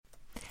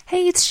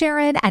Hey, it's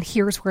Sharon, and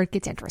here's where it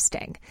gets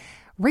interesting.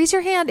 Raise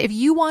your hand if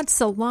you want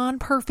salon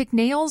perfect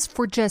nails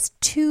for just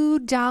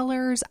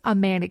 $2 a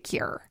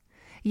manicure.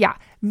 Yeah,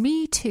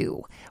 me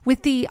too.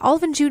 With the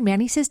Olive & June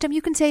Mani system,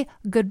 you can say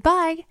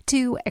goodbye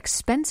to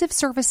expensive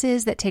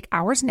services that take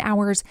hours and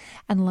hours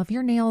and love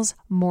your nails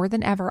more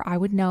than ever. I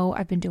would know.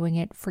 I've been doing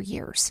it for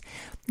years.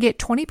 Get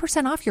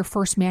 20% off your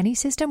first Mani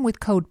system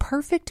with code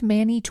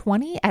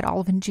PERFECTMANI20 at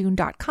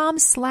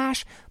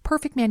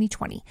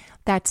oliveandjune.com/PERFECTMANI20.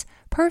 That's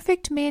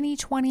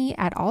PERFECTMANI20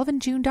 at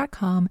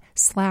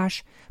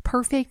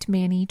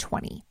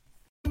oliveandjune.com/PERFECTMANI20.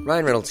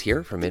 Ryan Reynolds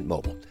here from Mint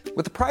Mobile.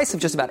 With the price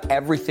of just about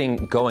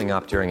everything going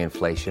up during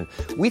inflation,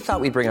 we thought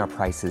we'd bring our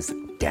prices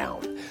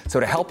down. So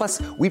to help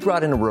us, we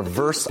brought in a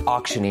reverse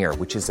auctioneer,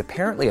 which is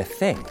apparently a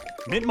thing.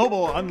 Mint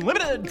Mobile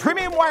Unlimited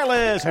Premium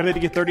Wireless. How to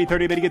get 30,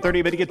 30, bit to get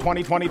 30, bit to get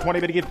 20, 20, 20,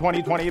 bit to get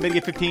 20, 20, bit to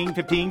get 15,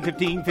 15,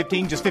 15,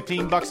 15, just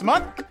 $15 a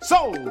month?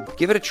 Sold!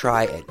 Give it a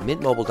try at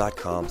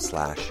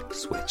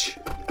mintmobile.com/switch.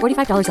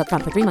 $45 up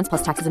front for 3 months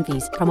plus taxes and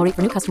fees. Promo rate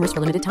for new customers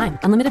for limited time.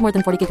 Unlimited more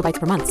than 40 gigabytes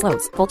per month.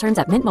 Slows full terms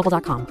at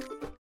mintmobile.com.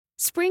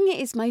 Spring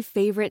is my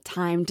favorite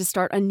time to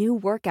start a new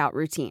workout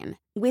routine.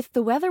 With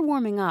the weather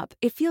warming up,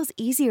 it feels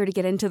easier to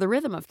get into the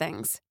rhythm of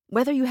things.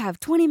 Whether you have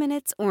 20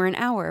 minutes or an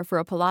hour for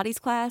a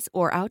Pilates class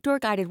or outdoor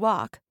guided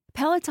walk,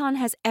 Peloton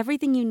has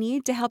everything you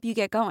need to help you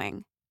get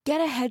going.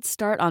 Get a head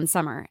start on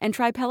summer and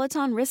try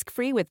Peloton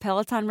risk-free with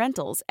Peloton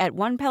Rentals at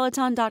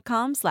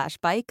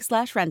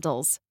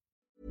onepeloton.com/bike/rentals.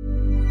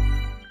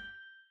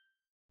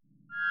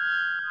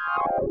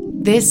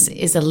 This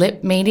is a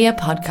Lip Media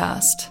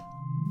podcast.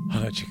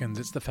 Hello, chickens.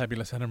 It's the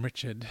fabulous Adam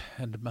Richard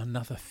and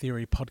another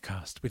theory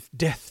podcast with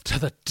Death to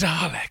the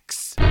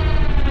Daleks.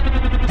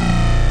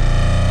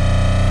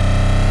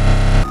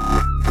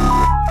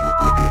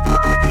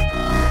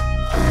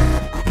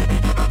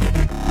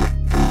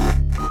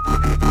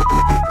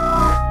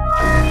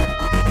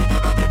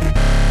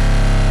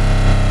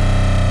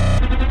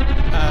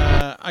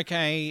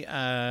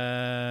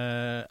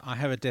 I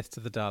have a Death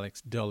to the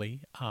Daleks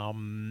dolly.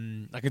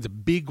 It's a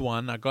big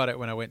one. I got it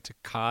when I went to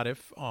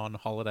Cardiff on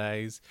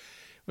holidays.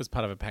 It was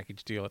part of a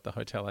package deal at the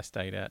hotel I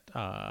stayed at,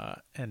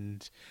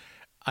 and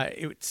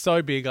it's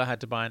so big I had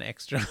to buy an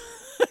extra.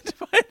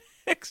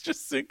 Extra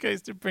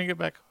suitcase to bring it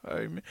back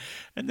home.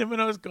 And then when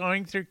I was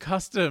going through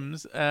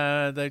customs,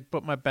 they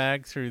put my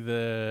bag through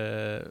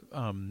the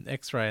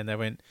x-ray and they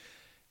went,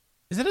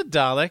 "Is it a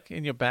Dalek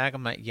in your bag?"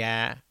 I'm like,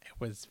 "Yeah, it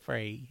was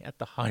free at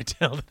the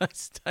hotel that I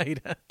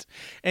stayed at."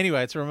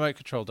 Anyway, it's a remote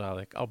control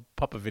Dalek. I'll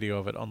pop a video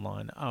of it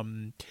online.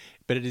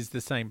 But it is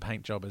the same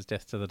paint job as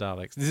Death to the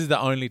Daleks. This is the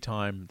only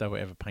time they were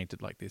ever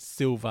painted like this.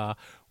 Silver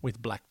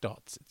with black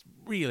dots. It's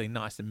really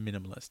nice and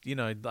minimalist. You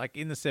know, like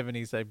in the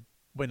 70s, they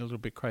went a little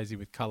bit crazy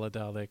with color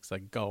Daleks,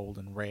 like gold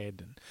and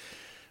red and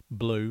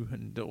blue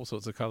and all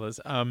sorts of colors.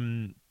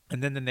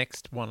 And then the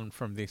next one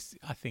from this,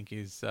 I think,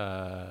 is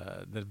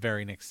the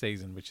very next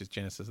season, which is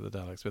Genesis of the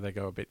Daleks, where they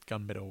go a bit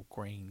gunmetal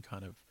green,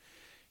 kind of,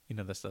 you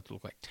know, they start to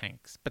look like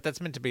tanks. But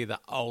that's meant to be the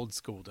old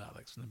school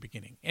Daleks from the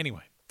beginning.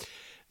 Anyway,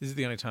 this is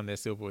the only time they're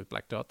silver with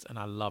black dots, and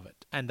I love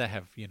it. And they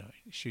have, you know,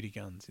 shooty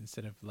guns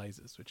instead of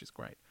lasers, which is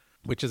great.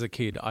 Which as a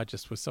kid, I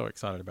just was so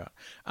excited about.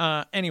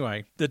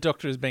 Anyway, the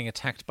Doctor is being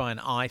attacked by an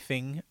eye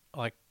thing,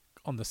 like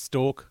on the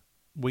stalk.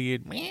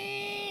 Weird.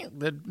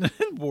 The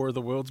War of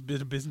the Worlds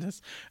bit of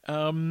business.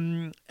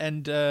 And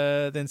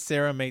then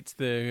Sarah meets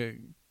the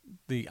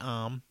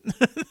arm,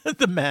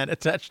 the man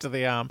attached to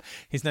the arm.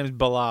 His name is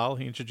Bilal.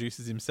 He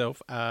introduces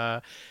himself.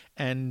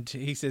 And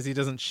he says he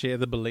doesn't share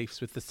the beliefs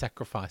with the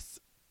sacrifice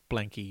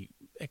blankie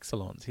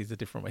Excelons. He's a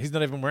different way. He's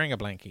not even wearing a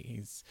blankie.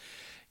 He's,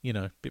 you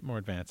know, a bit more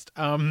advanced.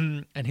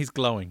 And he's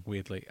glowing,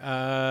 weirdly.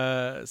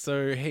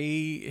 So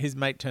his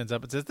mate turns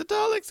up and says, "The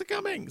Daleks are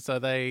coming." So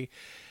they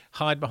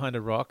hide behind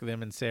a rock,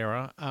 them and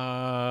Sarah,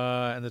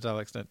 and the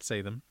Daleks don't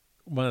see them.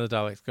 One of the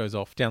Daleks goes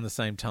off down the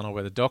same tunnel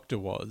where the Doctor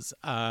was,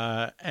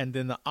 and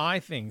then the eye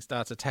thing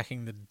starts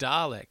attacking the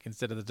Dalek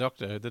instead of the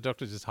Doctor. The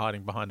Doctor's just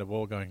hiding behind a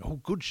wall going,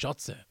 "Oh, good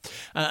shot, sir."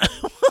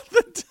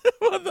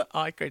 The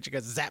eye creature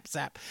goes zap,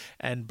 zap,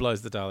 and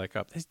blows the Dalek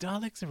up. These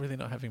Daleks are really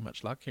not having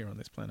much luck here on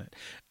this planet.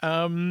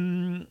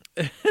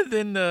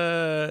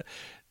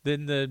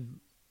 Then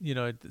you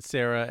know,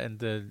 Sarah and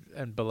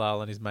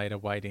Bilal and his mate are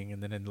waiting,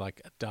 and then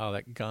like a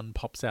Dalek gun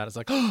pops out. It's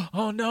like,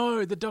 oh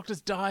no, the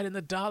Doctor's died and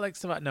the Daleks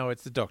survived. No,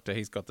 it's the Doctor.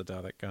 He's got the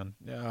Dalek gun.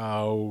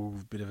 Oh,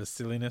 bit of a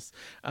silliness.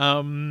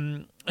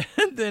 And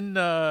then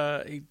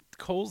he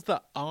calls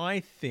the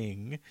eye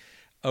thing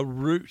a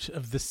root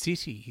of the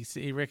city.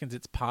 He reckons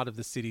it's part of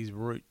the city's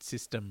root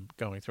system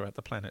going throughout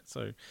the planet.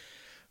 So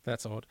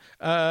that's odd.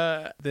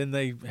 Then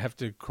they have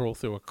to crawl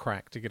through a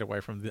crack to get away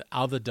from the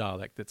other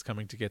Dalek that's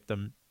coming to get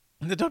them.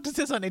 And the Doctor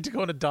says, "I need to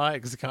go on a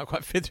diet because I can't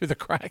quite fit through the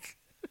crack."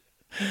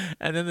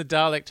 And then the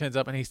Dalek turns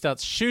up and he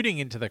starts shooting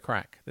into the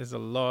crack. There's a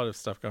lot of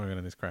stuff going on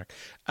in this crack.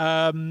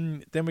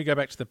 Then we go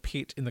back to the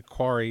pit in the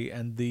quarry,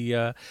 and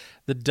the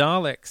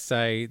Daleks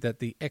say that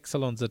the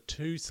Excelons are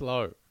too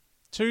slow.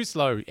 too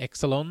slow,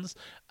 Exelons.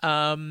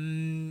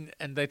 And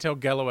they tell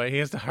Galloway he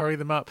has to hurry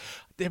them up.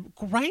 They're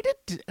great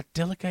at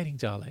delegating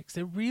Daleks.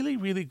 They're really,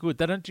 really good.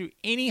 They don't do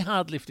any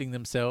hard lifting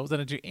themselves. They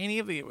don't do any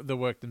of the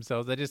work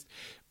themselves. They just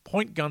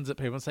point guns at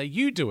people and say,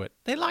 you do it.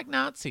 They're like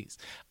Nazis.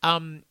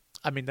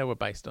 I mean, they were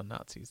based on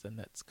Nazis, and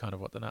that's kind of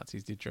what the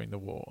Nazis did during the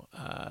war.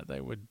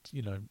 They would,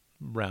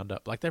 round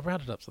up, they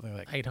rounded up something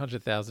like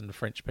 800,000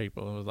 French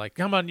people and was like,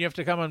 come on, you have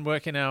to come and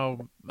work in our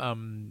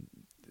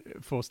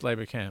forced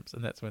labour camps.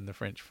 And that's when the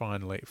French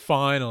finally,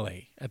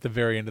 at the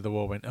very end of the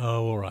war, went,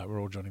 oh, all right,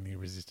 we're all joining the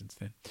resistance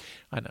then.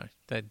 I know.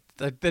 They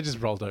just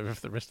rolled over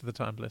for the rest of the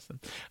time, bless them.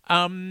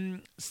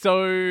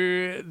 So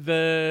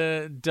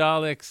the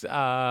Daleks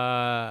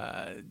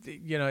are,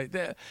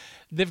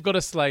 they've got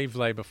a slave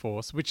labour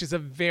force, which is a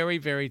very,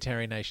 very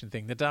Terry Nation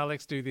thing. The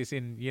Daleks do this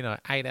in,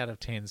 8 out of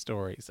 10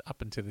 stories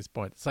up until this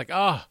point. It's like,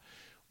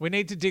 we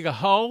need to dig a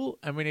hole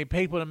and we need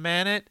people to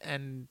man it,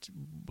 and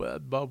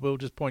we'll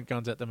just point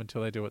guns at them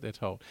until they do what they're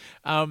told.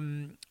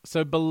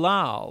 So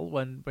Bilal,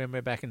 when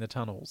we're back in the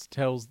tunnels,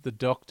 tells the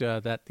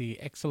Doctor that the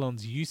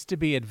Exelons used to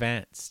be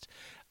advanced.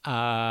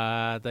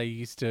 They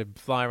used to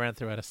fly around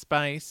through outer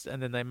space,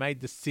 and then they made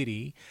the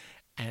city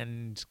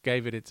and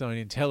gave it its own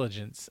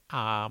intelligence,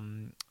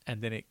 and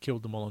then it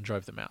killed them all and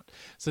drove them out.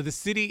 So the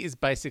city is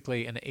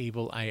basically an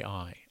evil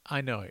AI.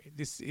 I know,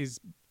 this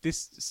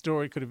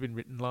story could have been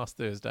written last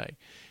Thursday,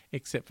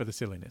 except for the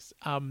silliness.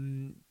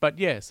 But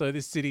yeah, so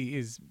this city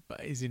is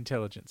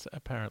intelligence,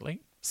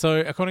 apparently. So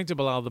according to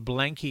Bilal, the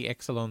Blanky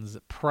Exelons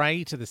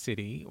pray to the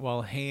city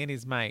while he and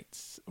his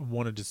mates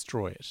want to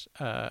destroy it,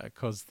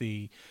 because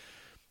the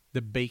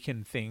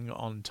beacon thing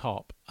on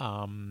top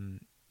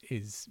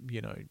is,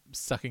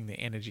 sucking the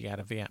energy out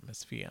of the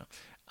atmosphere.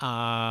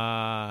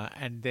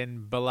 And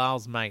then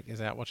Bilal's mate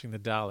is out watching the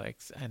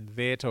Daleks, and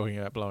they're talking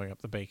about blowing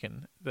up the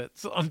beacon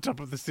that's on top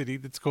of the city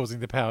that's causing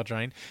the power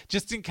drain,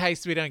 just in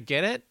case we don't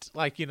get it.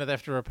 They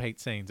have to repeat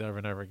scenes over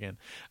and over again.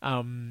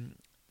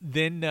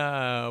 Then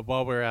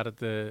while we're out at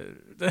the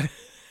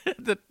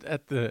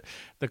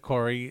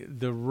quarry,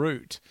 the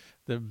root,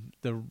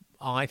 the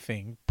eye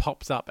thing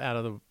pops up out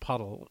of the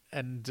puddle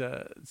and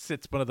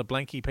sets one of the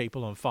Blanky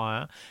people on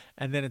fire,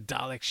 and then a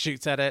Dalek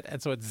shoots at it,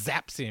 and so it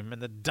zaps him,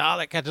 and the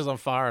Dalek catches on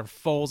fire and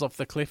falls off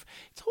the cliff.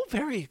 It's all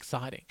very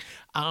exciting.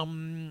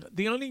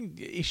 The only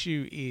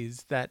issue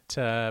is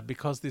that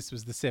because this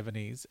was the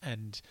 70s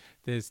and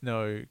there's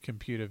no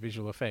computer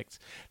visual effects,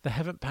 they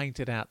haven't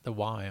painted out the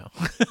wire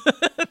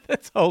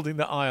that's holding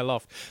the eye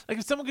aloft.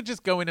 If someone could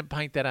just go in and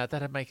paint that out,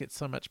 that'd make it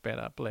so much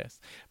better, bless.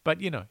 But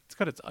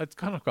it's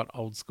kind of got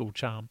old school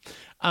charm.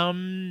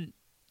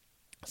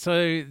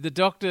 So the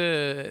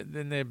Doctor,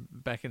 then they're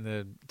back in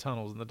the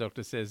tunnels, and the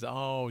Doctor says,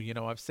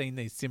 I've seen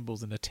these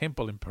symbols in a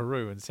temple in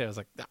Peru. And Sarah's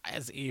like,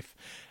 as if.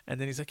 And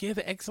then he's like, yeah,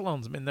 the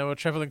Exelons, they were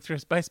traveling through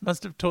space,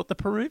 must have taught the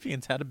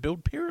Peruvians how to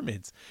build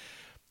pyramids.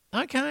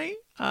 Okay.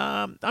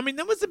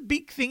 That was a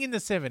big thing in the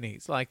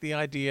 70s, the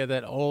idea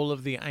that all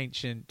of the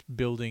ancient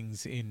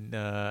buildings in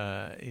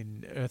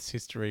Earth's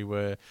history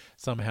were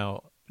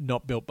somehow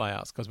not built by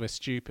us because we're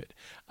stupid.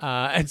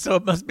 And so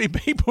it must be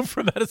people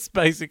from outer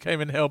space who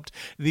came and helped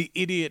the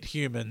idiot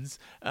humans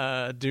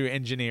do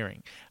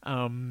engineering.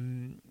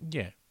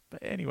 Yeah.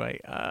 But anyway,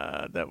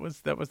 that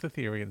was the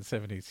theory in the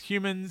 70s.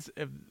 Humans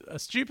are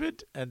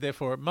stupid, and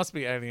therefore it must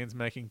be aliens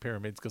making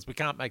pyramids because we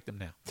can't make them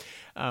now.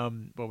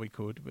 Well, we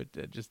could,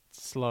 but just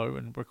slow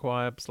and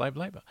require slave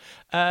labor.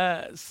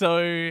 By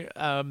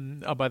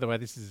the way,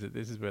 this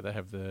is where they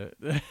have the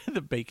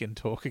beacon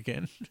talk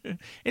again.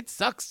 It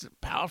sucks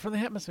power from the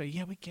atmosphere.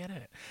 Yeah, we get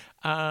it.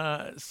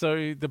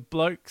 So the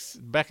blokes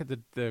back at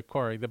the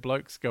quarry, the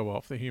blokes go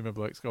off. The human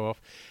blokes go off.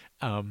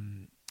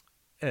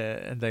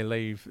 And they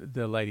leave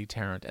the Lady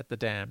Tarrant at the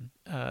dam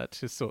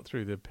to sort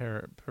through the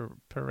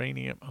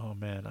perineum. Oh,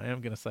 man, I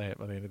am going to say it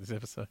by the end of this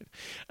episode.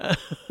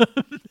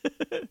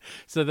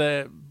 So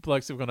the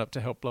blokes have gone up to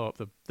help blow up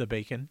the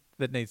beacon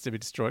that needs to be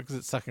destroyed because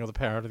it's sucking all the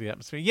power out of the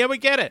atmosphere. Yeah, we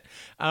get it.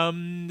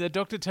 The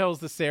Doctor tells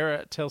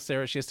Sarah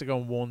she has to go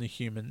and warn the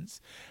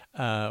humans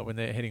when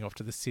they're heading off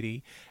to the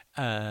city.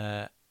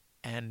 And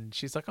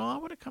she's like, I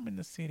want to come in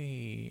the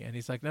city. And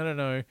he's like,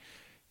 no.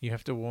 You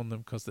have to warn them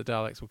because the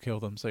Daleks will kill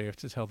them, so you have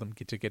to tell them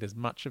to get as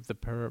much of the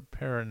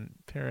perineum.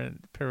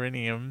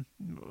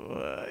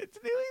 It's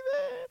nearly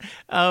there.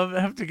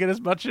 Have to get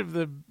as much of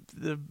the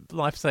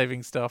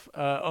life-saving stuff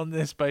on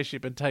their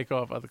spaceship and take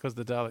off, because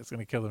the Daleks are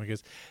going to kill them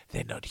because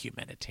they're not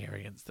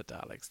humanitarians, the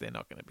Daleks. They're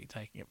not going to be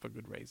taking it for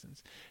good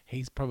reasons.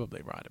 He's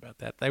probably right about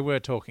that. They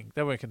were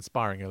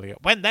conspiring earlier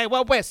when they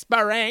were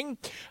whispering.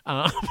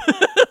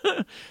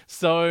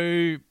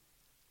 So...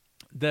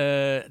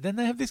 Then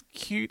they have this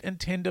cute and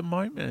tender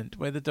moment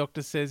where the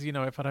Doctor says,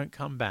 if I don't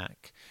come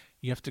back,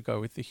 you have to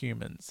go with the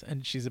humans.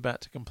 And she's about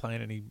to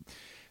complain, and he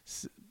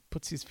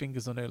puts his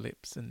fingers on her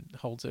lips and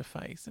holds her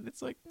face. And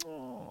it's like,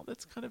 oh,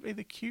 that's kind of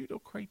either cute or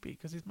creepy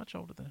because he's much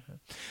older than her.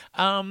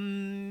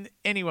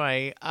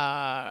 Anyway,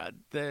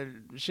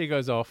 she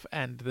goes off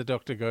and the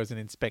doctor goes and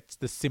inspects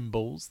the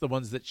symbols, the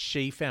ones that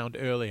she found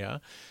earlier.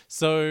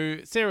 So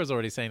Sarah's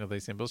already seen all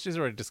these symbols. She's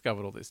already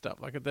discovered all this stuff.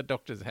 Like the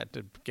doctor's had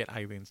to get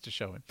aliens to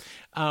show him.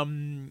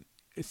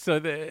 So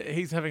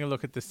he's having a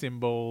look at the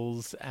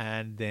symbols,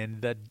 and then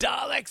the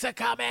Daleks are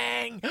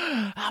coming.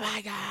 Oh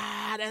my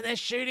God! And they're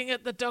shooting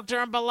at the Doctor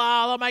and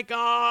Bilal. Oh my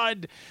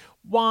God!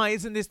 Why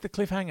isn't this the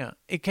cliffhanger?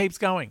 It keeps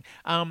going.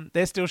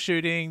 They're still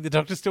shooting. The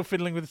Doctor's still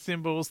fiddling with the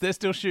symbols. They're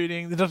still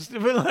shooting. The Doctor's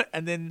still fiddling.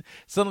 And then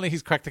suddenly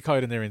he's cracked the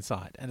code and they're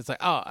inside. And it's like,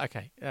 oh,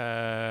 okay.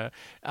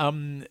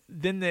 Then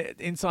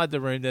inside the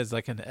room, there's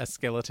like a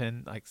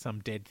skeleton, like some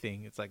dead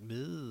thing. It's like,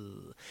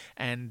 ugh.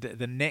 And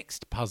the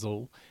next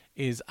puzzle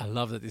is, I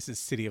love that this is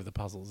City of the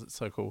Puzzles. It's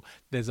so cool.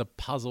 There's a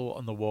puzzle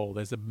on the wall.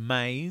 There's a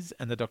maze,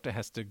 and the Doctor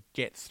has to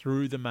get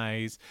through the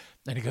maze.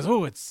 And he goes,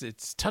 oh,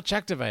 it's touch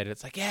activated.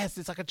 It's like, yes,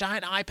 it's like a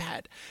giant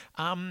iPad.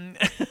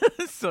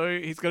 So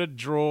he's got to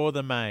draw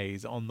the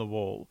maze on the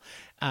wall.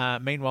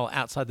 Meanwhile,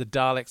 outside, the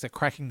Daleks are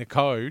cracking the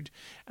code,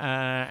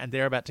 and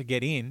they're about to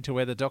get in to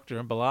where the Doctor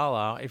and Bilal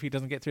are if he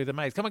doesn't get through the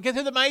maze. Come on, get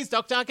through the maze,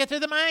 Doctor. Get through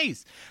the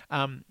maze.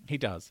 He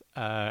does,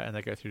 and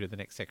they go through to the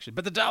next section.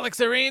 But the Daleks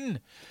are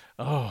in.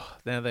 Oh,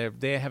 now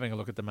they're having a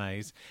look at the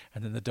maze,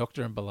 and then the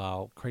Doctor and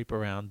Bilal creep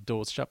around,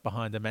 doors shut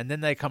behind them, and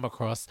then they come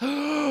across,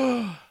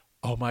 oh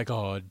my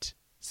God,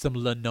 some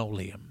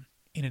linoleum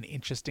in an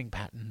interesting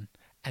pattern,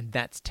 and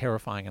that's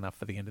terrifying enough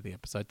for the end of the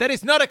episode. That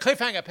is not a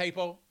cliffhanger,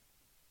 people.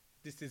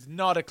 This is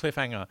not a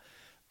cliffhanger.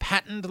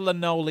 Patterned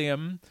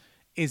linoleum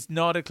is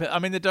not a cliffhanger. I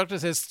mean, the Doctor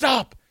says,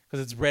 stop,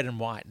 because it's red and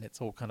white, and it's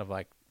all kind of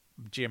like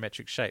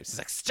geometric shapes. He's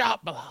like,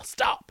 stop, Bilal,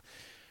 stop.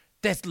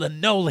 There's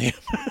linoleum.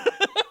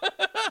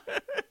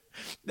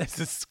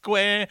 There's a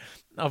square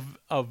of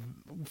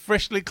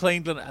freshly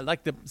cleaned.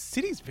 Like the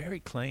city's very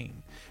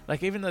clean.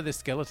 Like even though they're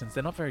skeletons,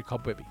 they're not very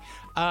cobwebby.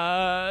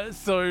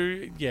 So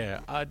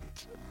yeah,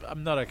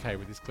 I'm not okay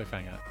with this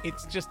cliffhanger.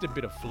 It's just a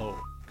bit of flaw.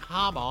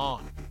 Come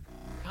on,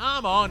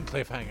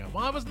 cliffhanger.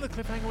 Why wasn't the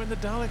cliffhanger when the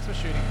Daleks were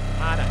shooting?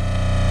 I don't.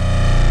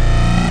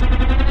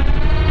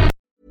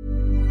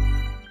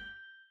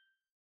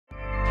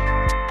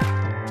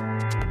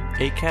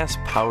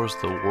 Acast powers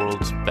the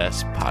world's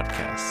best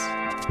podcasts.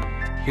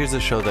 Here's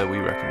a show that we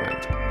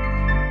recommend.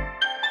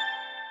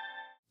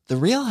 The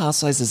Real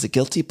Housewives is a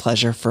guilty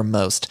pleasure for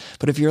most,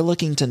 but if you're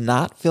looking to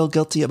not feel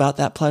guilty about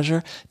that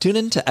pleasure, tune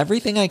in to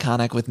Everything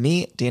Iconic with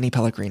me, Danny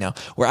Pellegrino,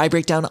 where I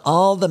break down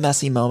all the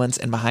messy moments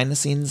and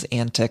behind-the-scenes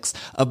antics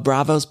of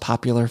Bravo's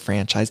popular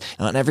franchise.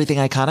 And on Everything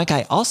Iconic,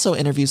 I also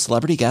interview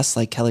celebrity guests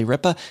like Kelly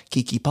Ripa,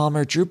 Keke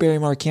Palmer, Drew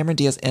Barrymore, Cameron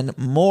Diaz, and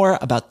more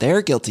about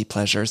their guilty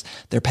pleasures,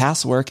 their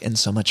past work, and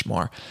so much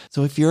more.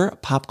 So if you're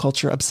pop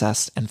culture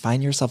obsessed and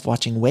find yourself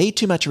watching way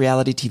too much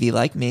reality TV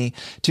like me,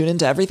 tune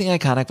into Everything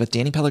Iconic with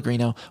Danny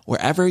Pellegrino,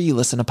 wherever you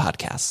listen to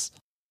podcasts.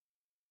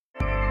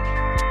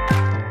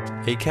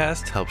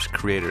 Acast helps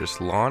creators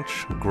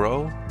launch,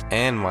 grow,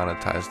 and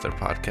monetize their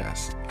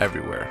podcasts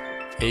everywhere.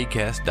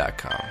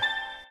 Acast.com.